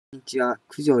こんにちは、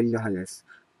九条りろはです。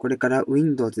これから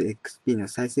Windows XP の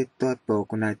再セットアップを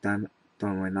行いたいと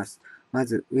思います。ま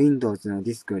ず、Windows の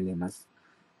ディスクを入れます。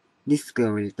ディスク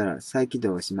を入れたら再起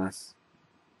動をします。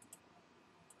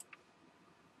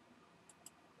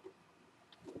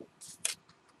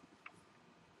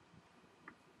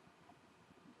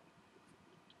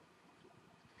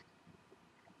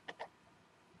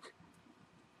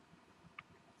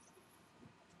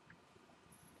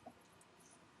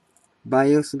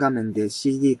BIOS 画面で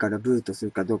CD からブートす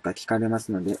るかどうか聞かれま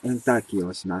すので、エンターキーを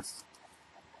押します。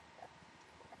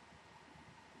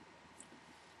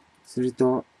する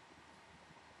と、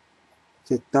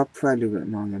セットアップファイル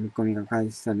の読み込みが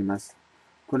開始されます。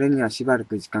これにはしばら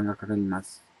く時間がかかりま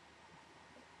す。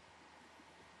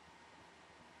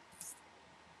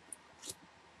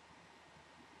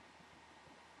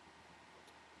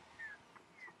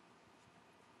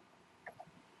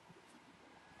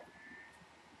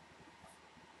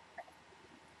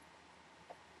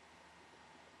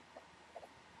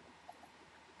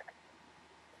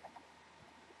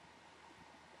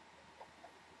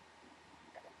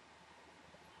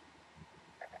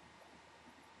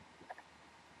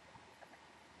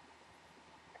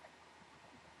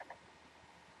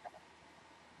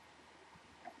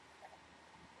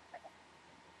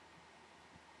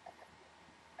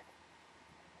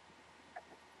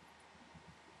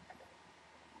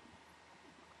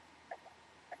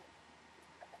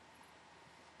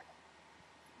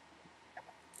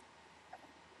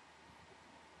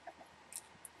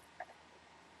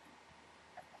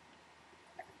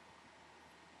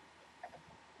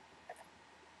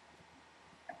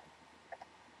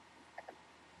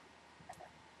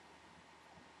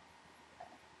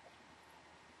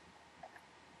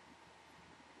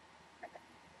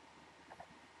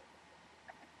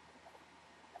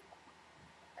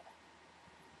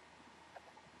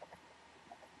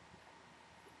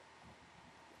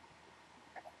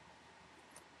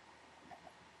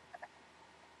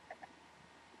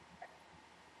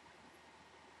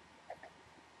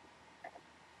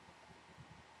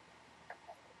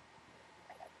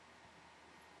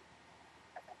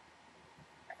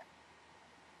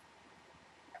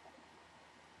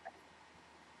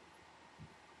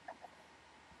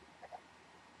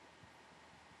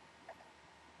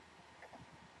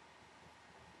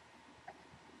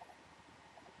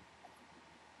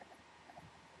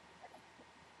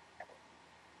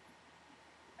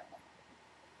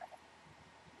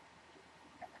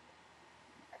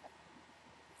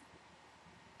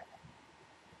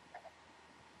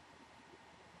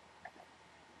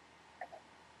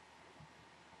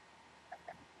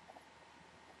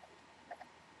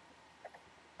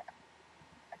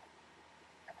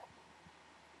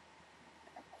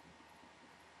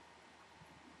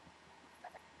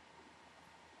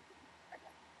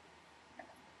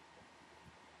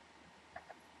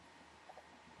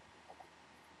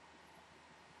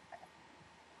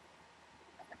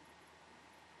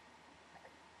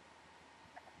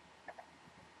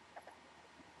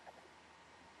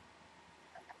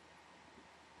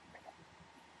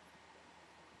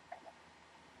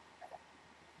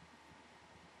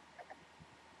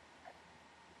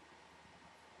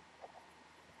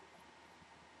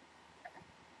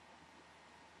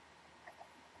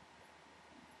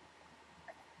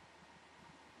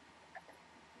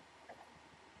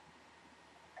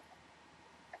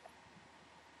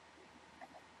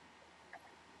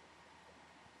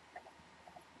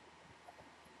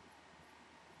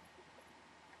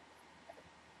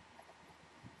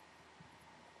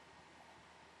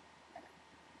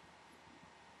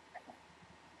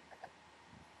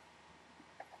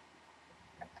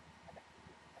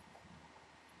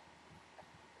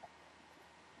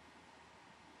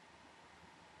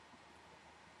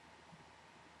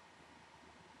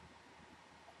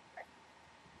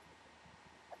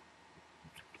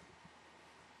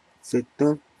セット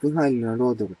アップファイルの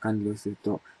ロードが完了する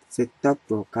と、セットアッ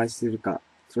プを開始するか、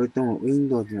それとも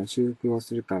Windows の修復を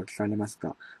するかを聞かれます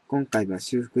が、今回は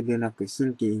修復でなく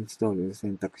新規インストールを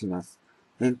選択します。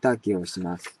エンターキーを押し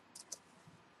ます。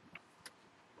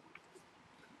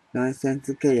ライセン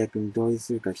ス契約に同意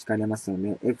するか聞かれますの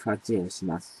で、F8 を押し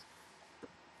ます。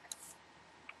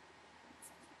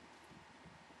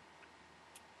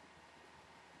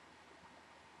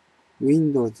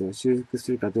Windows を修復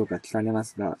するかどうか聞かれま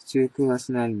すが、修復は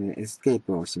しないので、エスケー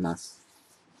プを押します。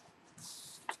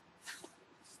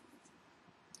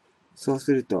そう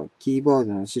すると、キーボー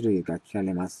ドの種類が聞か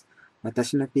れます。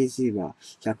私の PC は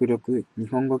106日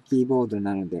本語キーボード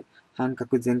なので、半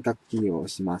角全角キーを押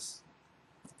します。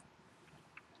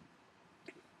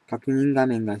確認画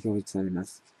面が表示されま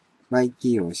す。Y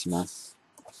キーを押します。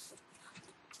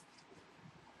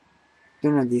ど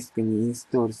のディスクにインス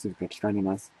トールするか聞かれ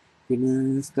ます。クリー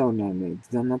ンインストールなので、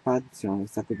既存のパーティションを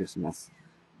削除します。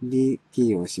D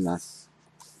キーを押します。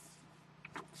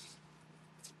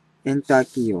エンター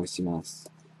キーを押しま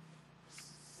す。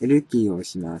L キーを押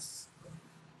します。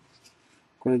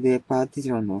これでパーティ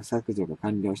ションの削除が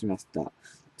完了しました。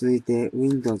続いて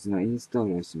Windows のインストー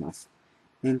ルをします。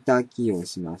エンターキーを押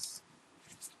します。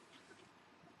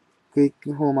クイッ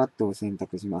クフォーマットを選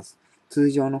択します。通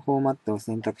常のフォーマットを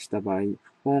選択した場合、フ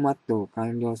ォーマットを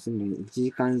完了するのに1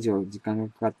時間以上時間が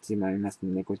かかってしまいます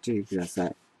のでご注意くださ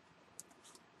い。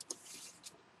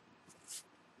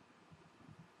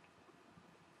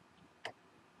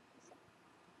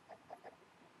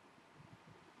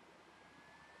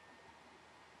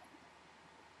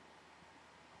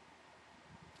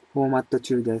フォーマット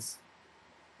中です。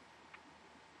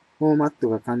フォーマット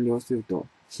が完了すると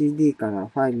CD から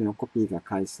ファイルのコピーが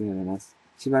開始されます。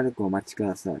しばらくお待ちく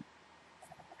ださい。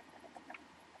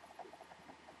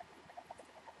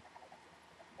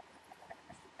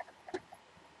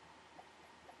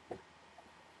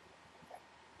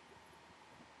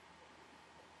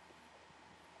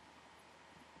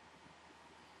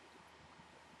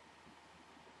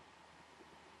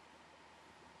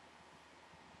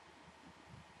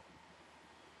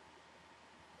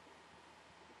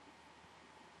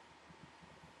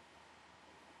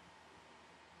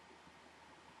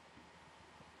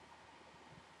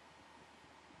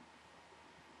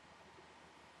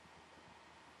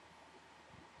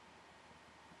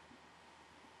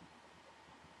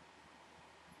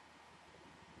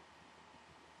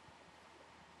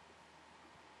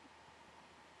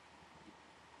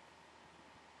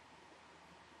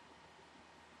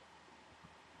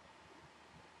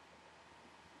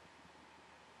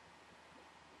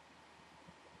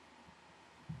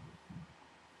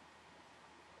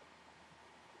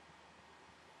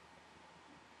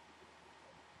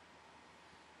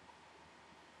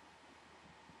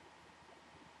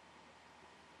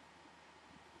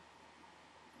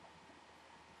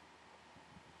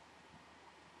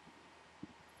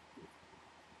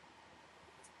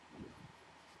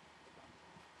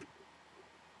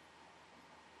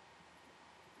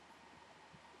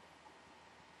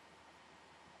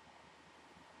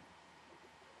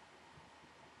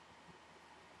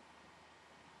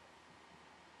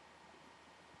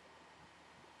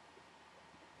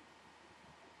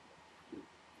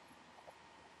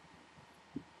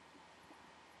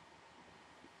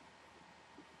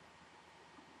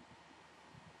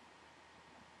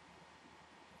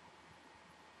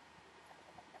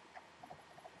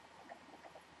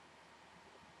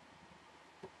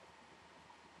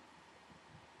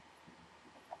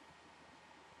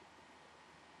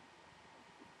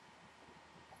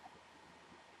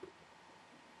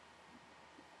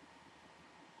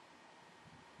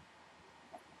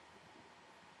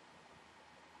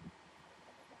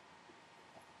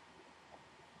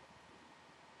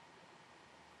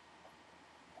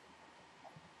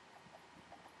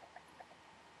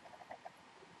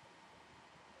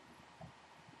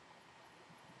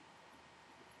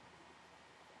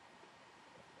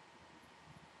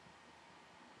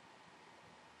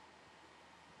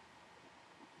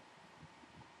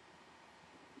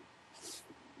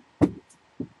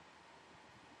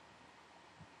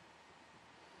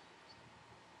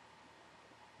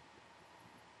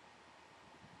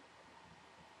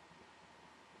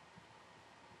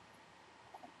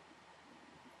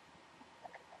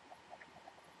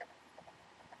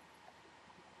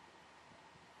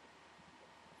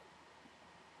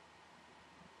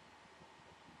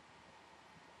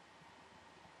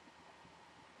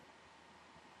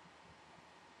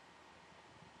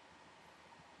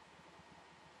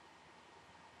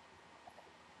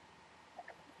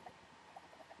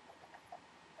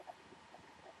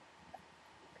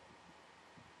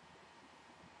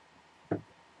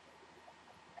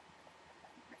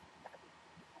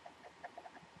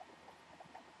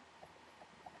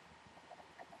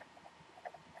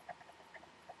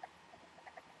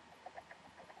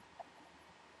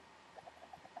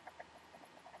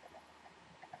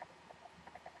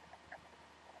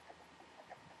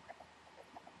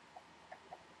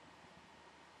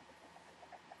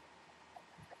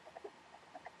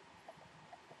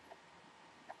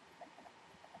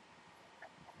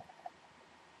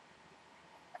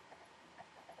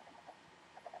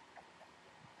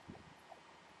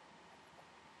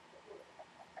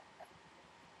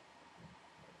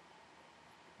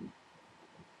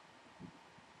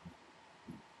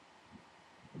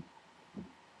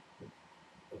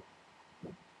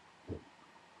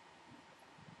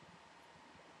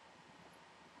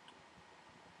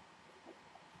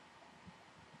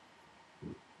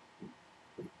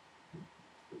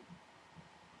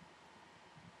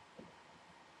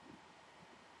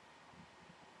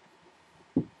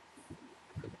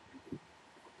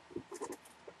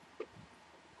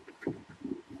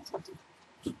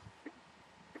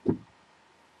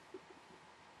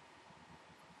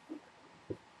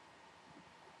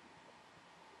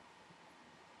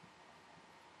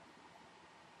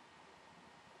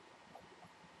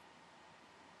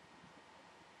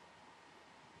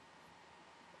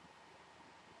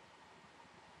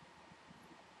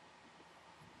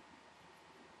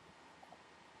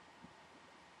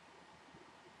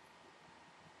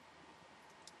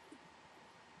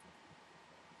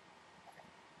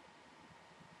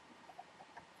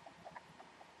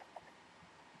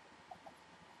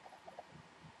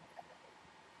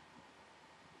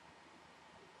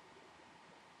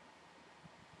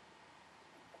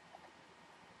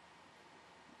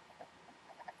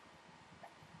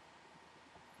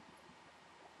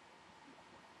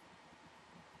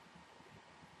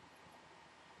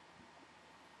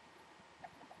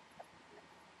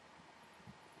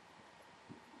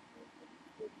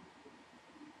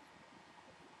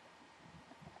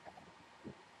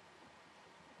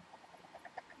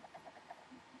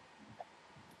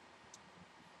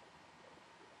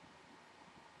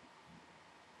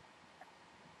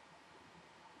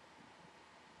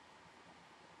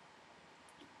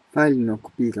ファイルの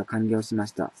コピーが完了しま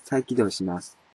した。再起動します。